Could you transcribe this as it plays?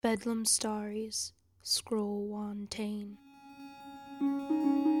Bedlam Starries, Scroll Wantane.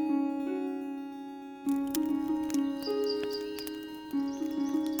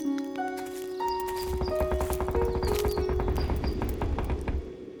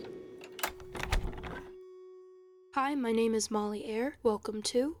 Hi, my name is Molly Eyre. Welcome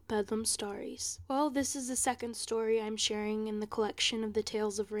to Bedlam Starries. Well, this is the second story I'm sharing in the collection of the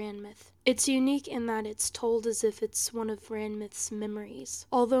Tales of Ranmeth. It's unique in that it's told as if it's one of Ranmeth's memories,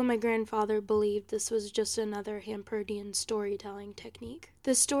 although my grandfather believed this was just another Hamperdian storytelling technique.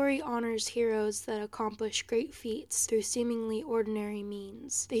 The story honors heroes that accomplish great feats through seemingly ordinary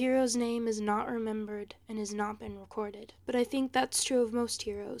means. The hero's name is not remembered and has not been recorded, but I think that's true of most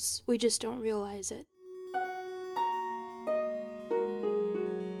heroes. We just don't realize it.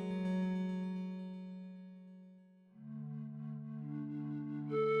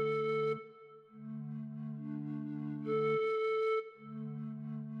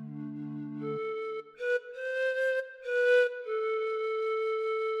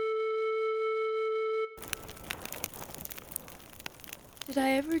 Did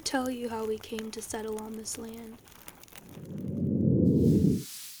I ever tell you how we came to settle on this land?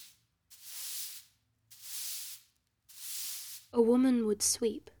 A woman would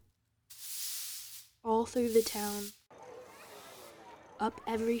sweep all through the town, up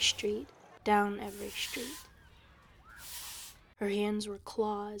every street, down every street. Her hands were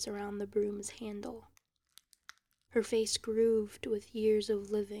claws around the broom's handle. Her face grooved with years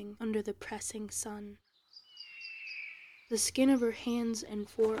of living under the pressing sun. The skin of her hands and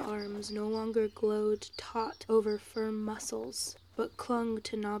forearms no longer glowed taut over firm muscles, but clung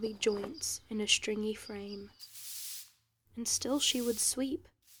to knobby joints in a stringy frame. And still she would sweep.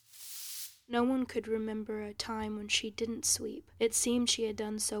 No one could remember a time when she didn't sweep. It seemed she had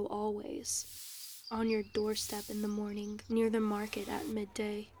done so always. On your doorstep in the morning, near the market at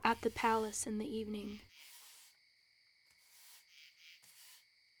midday, at the palace in the evening.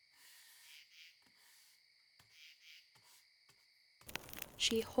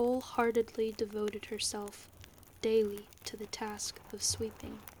 She wholeheartedly devoted herself daily to the task of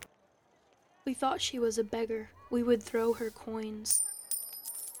sweeping. We thought she was a beggar. We would throw her coins.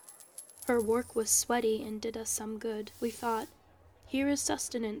 Her work was sweaty and did us some good. We thought, here is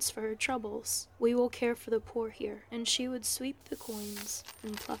sustenance for her troubles. We will care for the poor here. And she would sweep the coins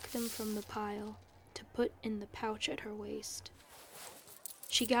and pluck them from the pile to put in the pouch at her waist.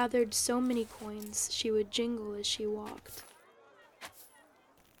 She gathered so many coins she would jingle as she walked.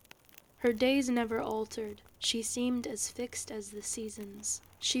 Her days never altered. She seemed as fixed as the seasons.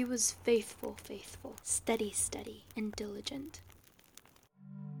 She was faithful, steady, and diligent.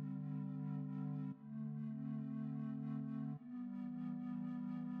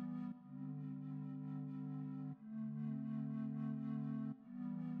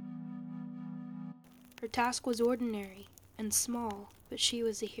 Her task was ordinary and small, but she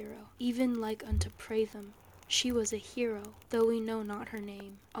was a hero, even like unto Pratham. She was a hero, though we know not her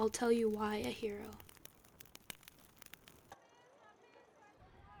name. I'll tell you why a hero.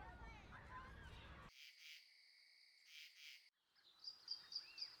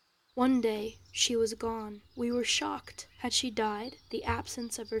 One day, she was gone. We were shocked. Had she died? The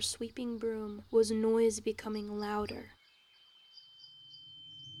absence of her sweeping broom was noise becoming louder.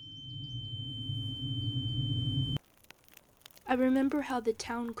 I remember how the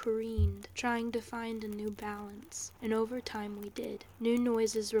town careened, trying to find a new balance, and over time we did. New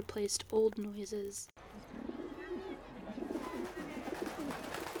noises replaced old noises.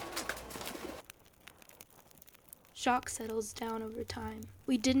 Shock settles down over time.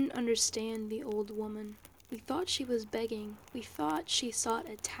 We didn't understand the old woman. We thought she was begging. We thought she sought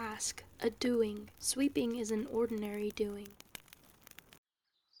a task, a doing. Sweeping is an ordinary doing.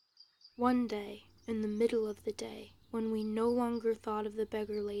 One day, in the middle of the day, when we no longer thought of the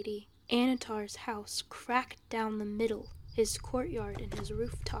beggar lady, Anatar's house cracked down the middle, his courtyard and his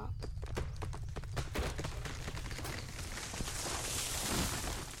rooftop.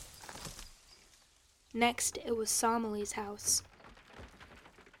 Next, it was Somali's house.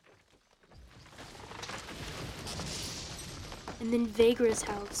 And then Vagra's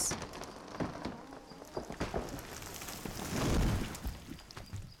house.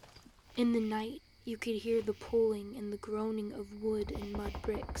 In the night, you could hear the pulling and the groaning of wood and mud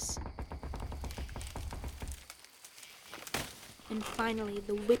bricks. And finally,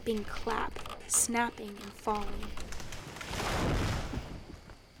 the whipping clap, snapping and falling.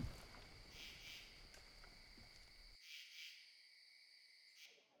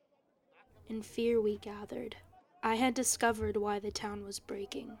 In fear we gathered. I had discovered why the town was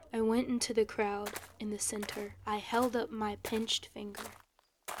breaking. I went into the crowd in the center. I held up my pinched finger.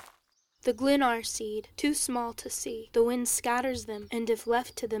 The Glenar seed, too small to see, the wind scatters them, and if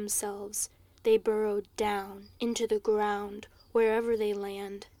left to themselves, they burrow down into the ground. Wherever they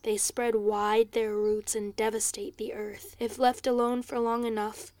land, they spread wide their roots and devastate the earth. If left alone for long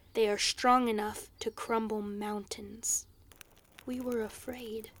enough, they are strong enough to crumble mountains. We were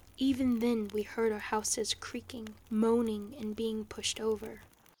afraid. Even then we heard our houses creaking, moaning, and being pushed over.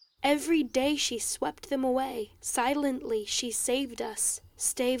 Every day she swept them away. Silently she saved us,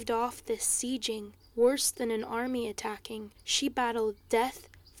 staved off this sieging. Worse than an army attacking, she battled death,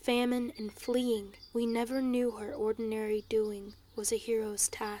 famine, and fleeing. We never knew her ordinary doing was a hero's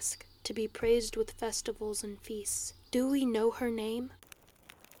task, to be praised with festivals and feasts. Do we know her name?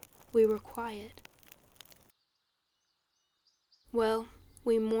 We were quiet. Well,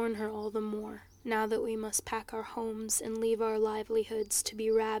 we mourn her all the more, now that we must pack our homes and leave our livelihoods to be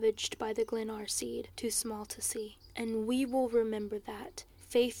ravaged by the Glenar seed, too small to see. And we will remember that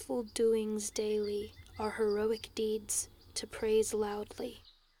faithful doings daily are heroic deeds to praise loudly.